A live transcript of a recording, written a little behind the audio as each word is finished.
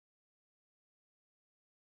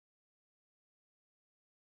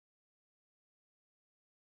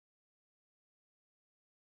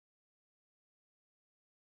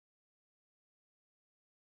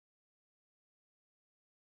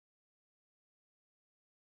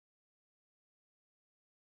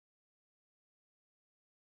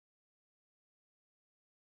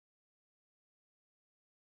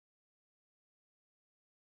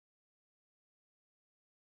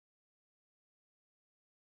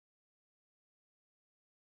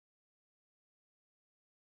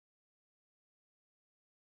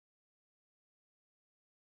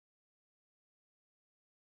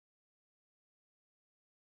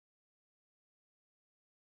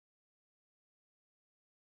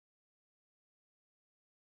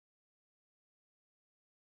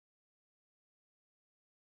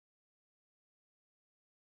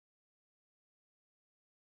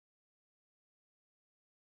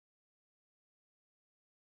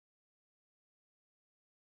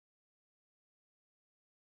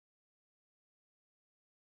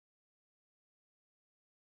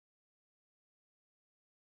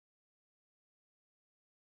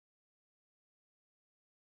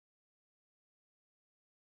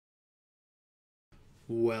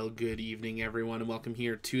Well, good evening, everyone, and welcome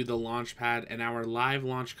here to the launch pad and our live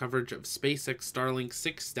launch coverage of SpaceX Starlink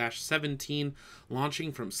 6-17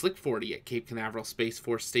 launching from Slick 40 at Cape Canaveral Space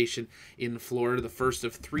Force Station in Florida. The first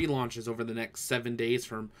of 3 launches over the next 7 days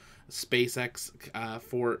from SpaceX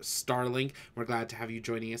for Starlink. We're glad to have you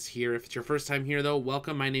joining us here. If it's your first time here, though,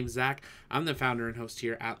 welcome. My name's Zach. I'm the founder and host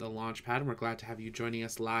here at the Launchpad, and we're glad to have you joining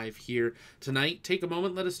us live here tonight. Take a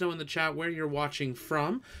moment, let us know in the chat where you're watching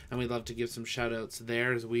from, and we'd love to give some shout outs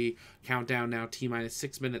there as we count down now T-minus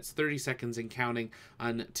 6 minutes, 30 seconds and counting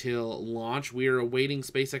until launch. We are awaiting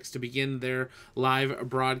SpaceX to begin their live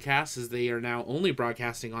broadcast, as they are now only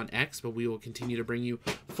broadcasting on X, but we will continue to bring you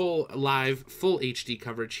full HD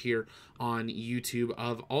coverage here on YouTube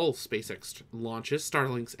of all SpaceX launches,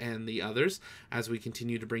 Starlinks and the others, as we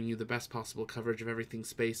continue to bring you the best possible coverage of everything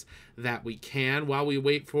space that we can. While we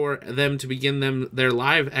wait for them to begin their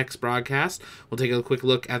live X broadcast, we'll take a quick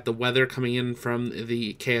look at the weather coming in from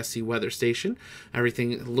the KSC weather station.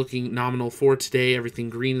 Everything looking nominal for today,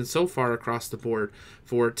 everything green and so far across the board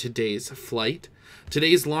for today's flight.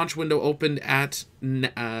 Today's launch window opened at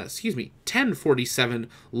 10:47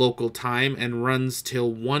 local time and runs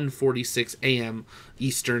till 1:46 a.m.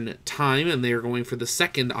 Eastern time, and they are going for the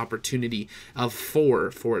second opportunity of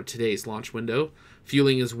 4 for today's launch window.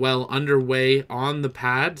 Fueling is well underway on the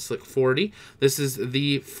pad, Slick 40. This is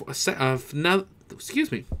the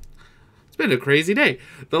It's been a crazy day.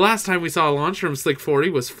 The last time we saw a launch from Slick 40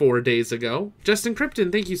 was 4 days ago. Justin Krypton,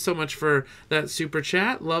 thank you so much for that super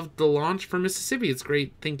chat. Loved the launch from Mississippi. It's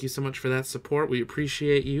great. Thank you so much for that support. We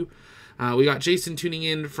appreciate you. We got Jason tuning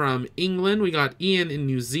in from England. We got Ian in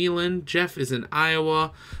New Zealand. Jeff is in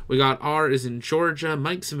Iowa. We got R is in Georgia.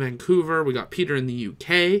 Mike's in Vancouver. We got Peter in the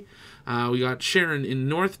UK. We got Sharon in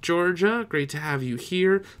North Georgia. Great to have you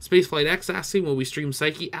here. Spaceflight X asking, will we stream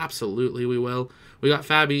Psyche? Absolutely, we will. We got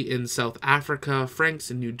Fabi in South Africa.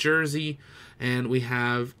 Frank's in New Jersey. And we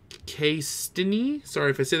have Kastini,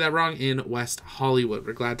 sorry if I say that wrong, in West Hollywood.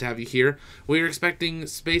 We're glad to have you here. We are expecting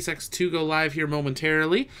SpaceX to go live here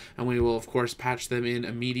momentarily, and we will, of course, patch them in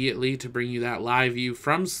immediately to bring you that live view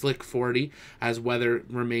from Slick 40 as weather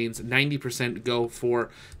remains 90% go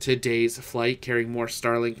for today's flight, carrying more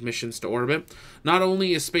Starlink missions to orbit. Not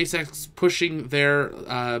only is SpaceX pushing their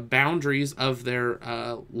boundaries of their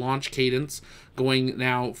launch cadence, going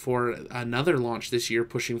now for another launch this year,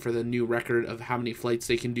 pushing for the new record of how many flights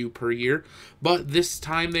they can do per year. But this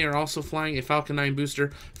time they are also flying a Falcon 9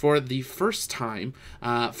 booster for the first time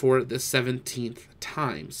for the 17th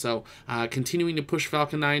time. So continuing to push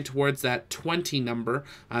Falcon 9 towards that 20 number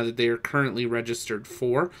that they are currently registered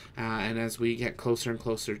for. And as we get closer and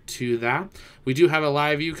closer to that, we do have a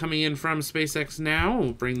live view coming in from SpaceX now.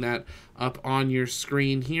 We'll bring that up on your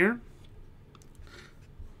screen here.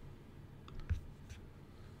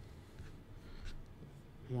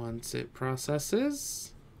 Once it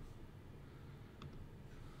processes.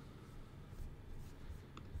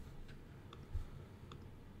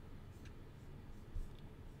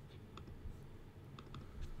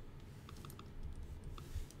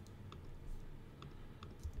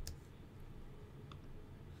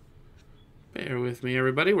 Bear with me,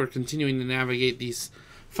 everybody. We're continuing to navigate these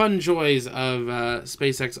fun joys of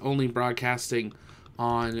SpaceX only broadcasting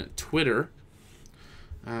on Twitter.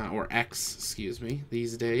 Or X, excuse me,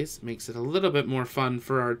 these days. Makes it a little bit more fun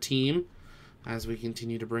for our team as we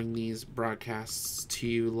continue to bring these broadcasts to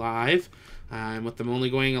you live. And with them only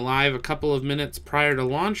going live a couple of minutes prior to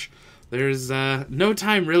launch, there's no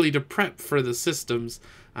time really to prep for the systems,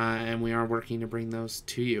 and we are working to bring those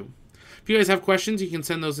to you. If you guys have questions, you can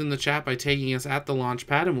send those in the chat by tagging us at the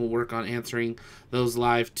Launchpad, and we'll work on answering those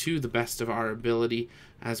live to the best of our ability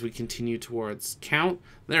as we continue towards count.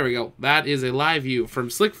 There we go. That is a live view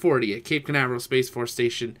from Slick 40 at Cape Canaveral Space Force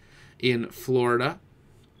Station in Florida.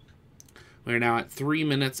 We're now at 3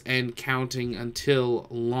 minutes and counting until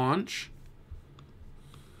launch.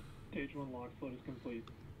 Stage 1 launch float is complete.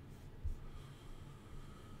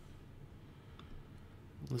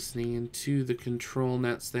 Listening into the control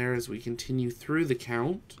nets there as we continue through the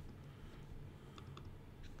count.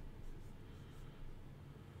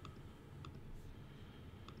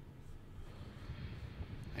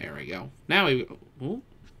 There we go. Now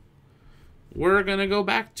we're going to go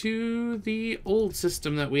back to the old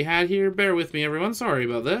system that we had here. Bear with me, everyone. Sorry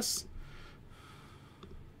about this.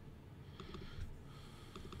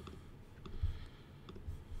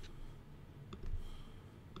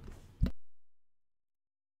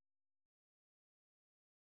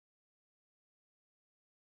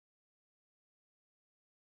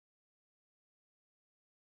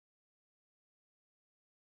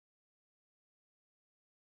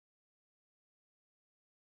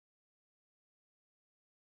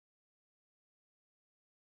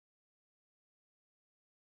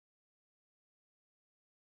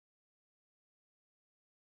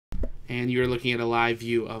 And you're looking at a live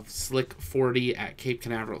view of Slick 40 at Cape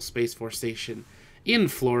Canaveral Space Force Station in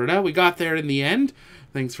Florida. We got there in the end.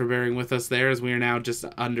 Thanks for bearing with us there, as we are now just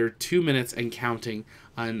under 2 minutes and counting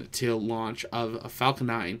until launch of Falcon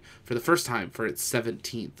 9 for the first time for its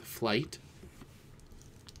 17th flight.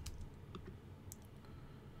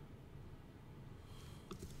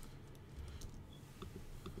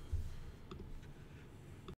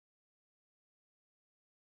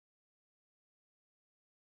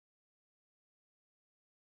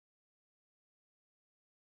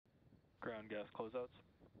 Ground gas closeouts.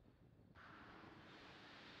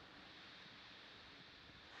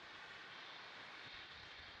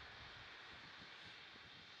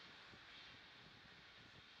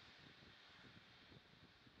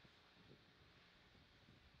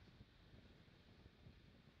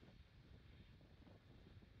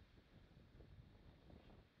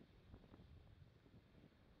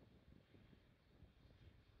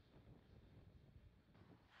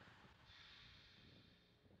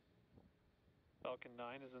 Falcon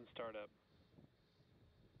 9 is in startup.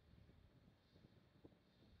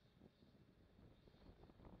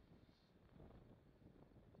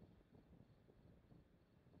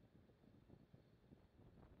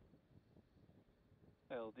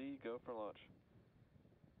 LD, go for launch.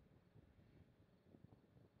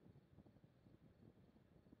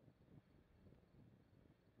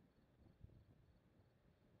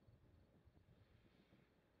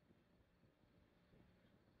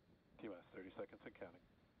 T-minus 30 seconds and counting.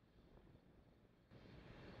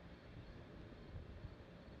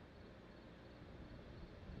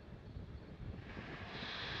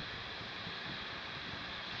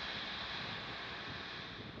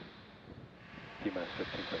 T-minus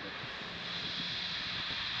 15 seconds.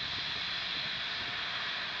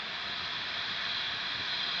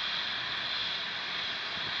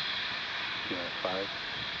 T-minus 5,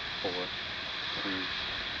 4, 3,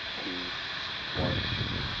 2, 1.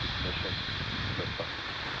 Mission liftoff.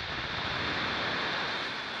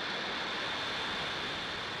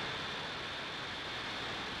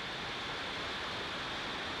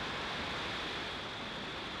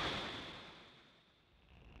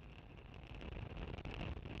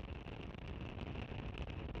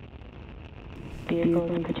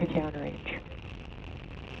 Vehicles pitching downrange.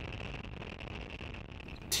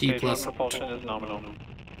 T plus propulsion is nominal.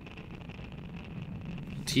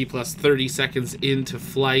 T plus 30 seconds into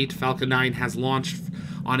flight. Falcon 9 has launched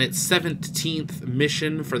on its 17th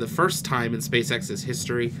mission for the first time in SpaceX's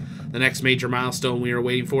history. The next major milestone we are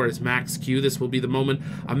waiting for is max Q. This will be the moment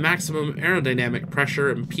of maximum aerodynamic pressure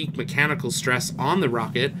and peak mechanical stress on the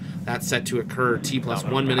rocket. That's set to occur T plus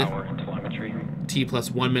 1 minute. T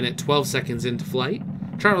plus 1 minute, 12 seconds into flight.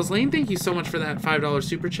 Charles Lane, thank you so much for that $5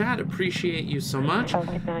 super chat. Appreciate you so much.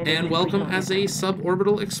 And welcome as a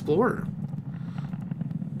suborbital explorer.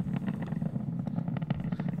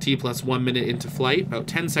 T plus 1 minute into flight, about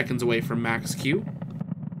 10 seconds away from max Q.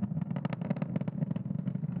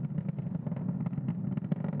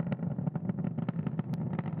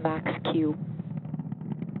 Max Q.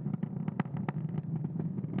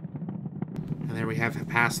 And there we have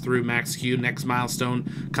passed through max Q. Next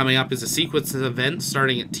milestone coming up is a sequence of events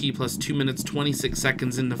starting at T plus 2 minutes 26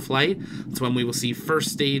 seconds into flight. That's when we will see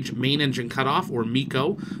first stage main engine cutoff, or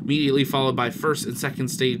MECO, immediately followed by first and second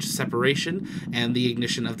stage separation and the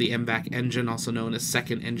ignition of the MVAC engine, also known as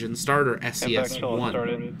second engine start, or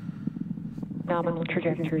SES-1. Nominal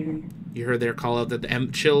trajectory. You heard their call out that the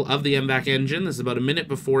chill of the MVAC engine is about a minute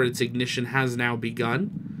before its ignition has now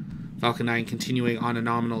begun. Falcon 9 continuing on a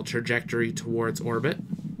nominal trajectory towards orbit.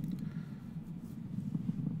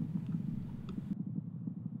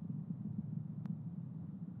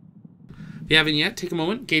 If you haven't yet, take a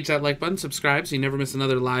moment, gauge that like button, subscribe so you never miss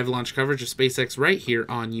another live launch coverage of SpaceX right here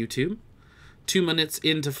on YouTube. 2 minutes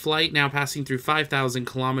into flight, now passing through 5,000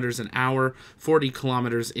 kilometers an hour, 40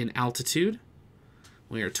 kilometers in altitude.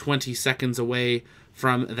 We are 20 seconds away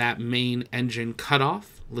from that main engine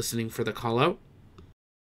cutoff, listening for the call out.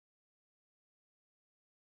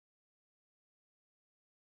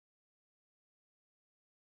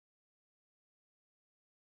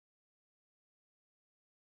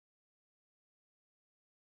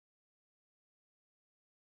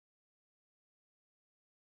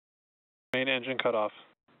 Main engine cut off.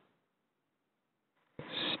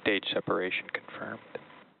 Stage separation confirmed.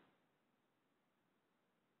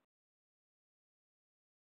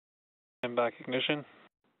 MVAC ignition.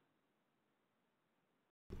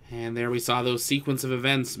 And there we saw those sequence of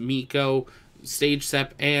events, MECO, stage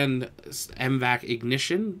sep, and MVAC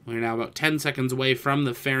ignition. We're now about 10 seconds away from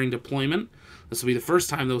the fairing deployment. This will be the first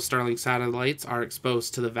time those Starlink satellites are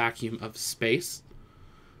exposed to the vacuum of space.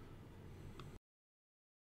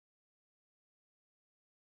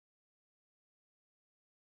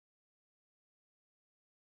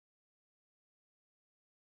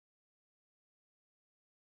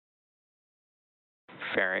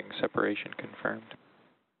 Fairing separation confirmed.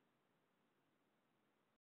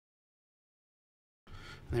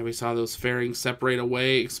 There we saw those fairings separate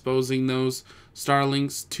away, exposing those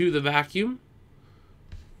Starlinks to the vacuum.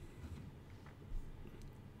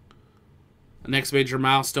 The next major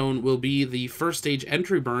milestone will be the first stage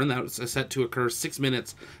entry burn that was set to occur 6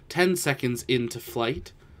 minutes, 10 seconds into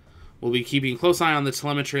flight. We'll be keeping a close eye on the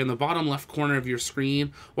telemetry on the bottom left corner of your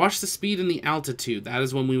screen. Watch the speed and the altitude. That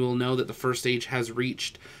is when we will know that the first stage has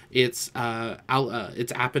reached its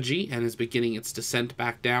apogee and is beginning its descent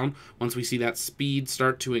back down. Once we see that speed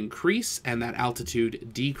start to increase and that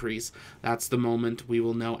altitude decrease, that's the moment we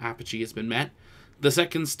will know apogee has been met. The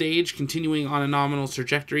second stage continuing on a nominal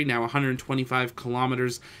trajectory, now 125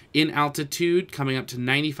 kilometers in altitude, coming up to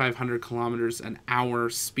 9,500 kilometers an hour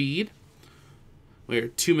speed. We're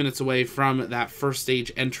 2 minutes away from that first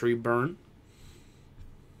stage entry burn.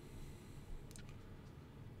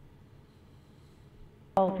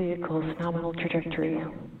 All vehicles, nominal trajectory.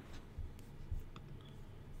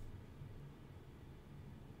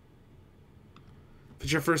 If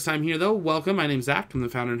it's your first time here, though, welcome. My name's Zach. I'm the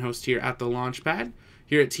founder and host here at the Launchpad.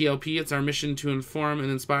 Here at TLP, it's our mission to inform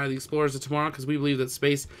and inspire the explorers of tomorrow because we believe that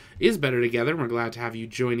space is better together. We're glad to have you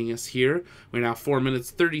joining us here. We're now 4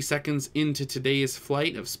 minutes, 30 seconds into today's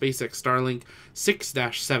flight of SpaceX Starlink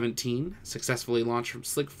 6-17, successfully launched from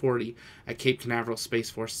Slick 40 at Cape Canaveral Space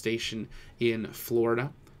Force Station in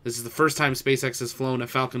Florida. This is the first time SpaceX has flown a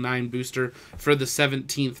Falcon 9 booster for the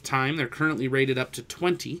 17th time. They're currently rated up to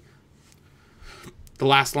 20. The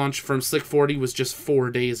last launch from Slick 40 was just 4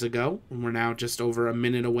 days ago, and we're now just over a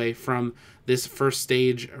minute away from this first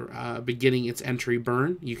stage beginning its entry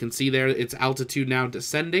burn. You can see there its altitude now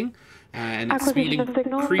descending and its speed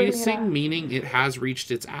increasing, meaning it has reached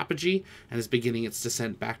its apogee and is beginning its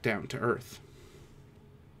descent back down to Earth.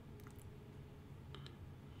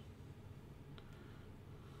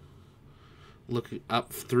 Look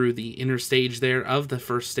up through the inner stage there of the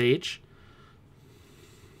first stage.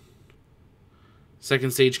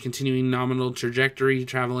 Second stage continuing nominal trajectory,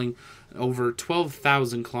 traveling over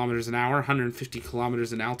 12,000 kilometers an hour, 150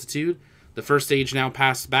 kilometers in altitude. The first stage now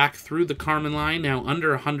passed back through the Kármán line, now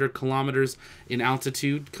under 100 kilometers in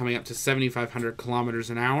altitude, coming up to 7,500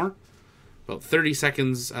 kilometers an hour. About 60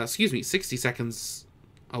 seconds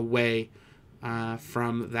away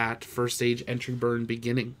from that first stage entry burn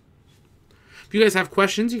beginning. If you guys have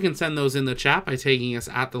questions, you can send those in the chat by tagging us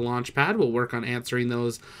at the Launchpad. We'll work on answering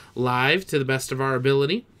those live to the best of our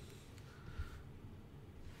ability.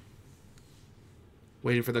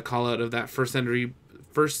 Waiting for the call out of that first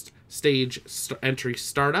stage entry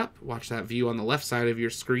startup. Watch that view on the left side of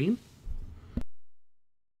your screen.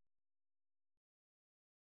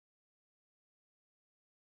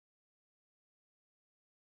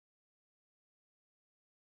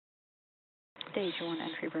 Stage 1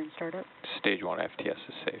 entry burn startup. Stage 1 FTS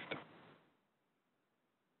is saved.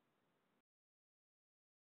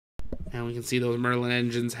 And we can see those Merlin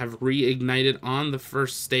engines have reignited on the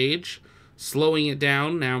first stage, slowing it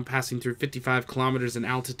down, now passing through 55 kilometers in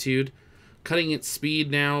altitude, cutting its speed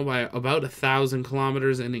now by about 1,000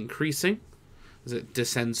 kilometers and increasing as it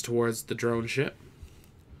descends towards the drone ship.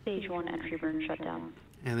 Stage 1 entry burn shutdown.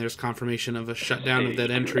 And there's confirmation of a shutdown of that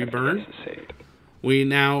entry burn. FTS is saved. We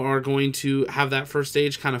now are going to have that first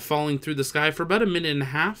stage kind of falling through the sky for about a minute and a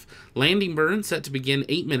half. Landing burn set to begin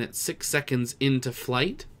 8 minutes, 6 seconds into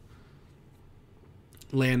flight.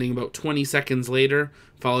 Landing about 20 seconds later,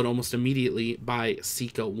 followed almost immediately by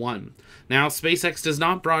Seca 1. Now, SpaceX does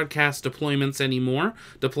not broadcast deployments anymore.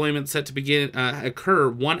 Deployments set to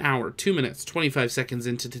occur 1 hour, 2 minutes, 25 seconds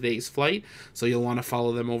into today's flight. So you'll want to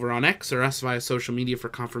follow them over on X or us via social media for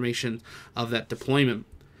confirmation of that deployment.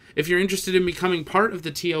 If you're interested in becoming part of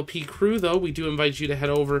the TLP crew, though, we do invite you to head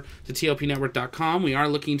over to tlpnetwork.com. We are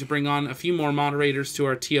looking to bring on a few more moderators to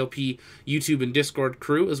our TLP YouTube and Discord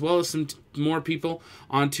crew, as well as some more people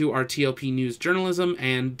onto our TLP News Journalism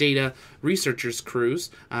and Data Researchers crews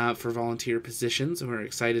for volunteer positions. And we're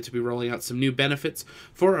excited to be rolling out some new benefits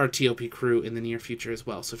for our TLP crew in the near future as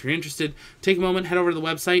well. So if you're interested, take a moment, head over to the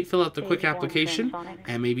website, fill out the quick application,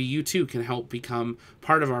 and maybe you too can help become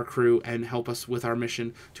part of our crew and help us with our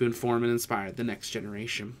mission to inform and inspire the next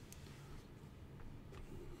generation.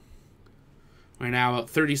 We're now about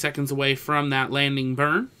 30 seconds away from that landing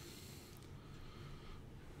burn.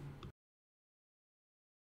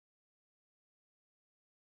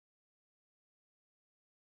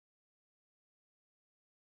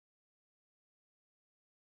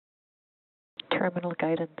 Terminal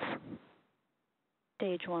guidance.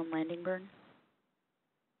 Stage 1 landing burn.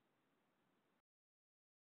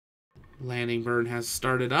 Landing burn has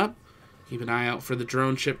started up. Keep an eye out for the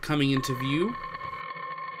drone ship coming into view.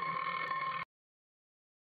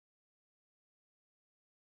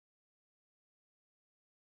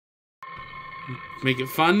 Make it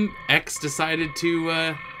fun. X decided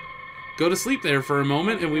to go to sleep there for a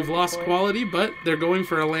moment, and we've lost quality, but they're going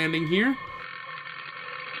for a landing here.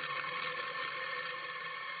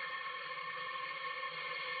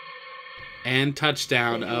 And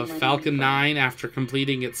touchdown of Falcon 9 after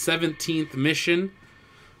completing its 17th mission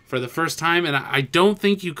for the first time. And I don't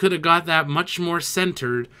think you could have got that much more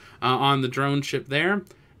centered on the drone ship there.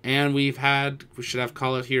 And we should have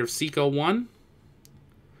call it here of Seco 1.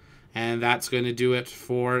 And that's going to do it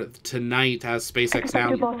for tonight as SpaceX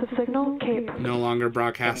now loss of signal, Cape. no longer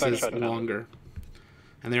broadcasts longer.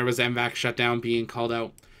 And there was MVAC shutdown being called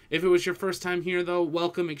out. If it was your first time here, though,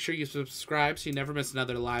 welcome. Make sure you subscribe so you never miss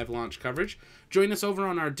another live launch coverage. Join us over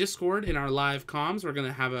on our Discord in our live comms. We're going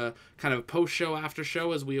to have a kind of post-show,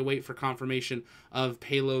 after-show as we await for confirmation of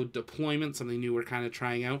payload deployment, something new we're kind of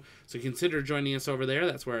trying out. So consider joining us over there.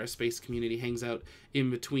 That's where our space community hangs out in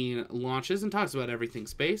between launches and talks about everything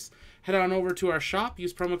space. Head on over to our shop.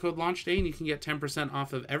 Use promo code LaunchDay, and you can get 10%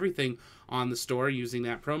 off of everything on the store using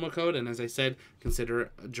that promo code. And as I said, consider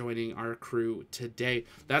joining our crew today.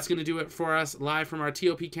 That's going to do it for us live from our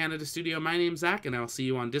TOP Canada studio. My name's Zach, and I'll see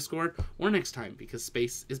you on Discord or next time, because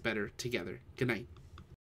space is better together. Good night.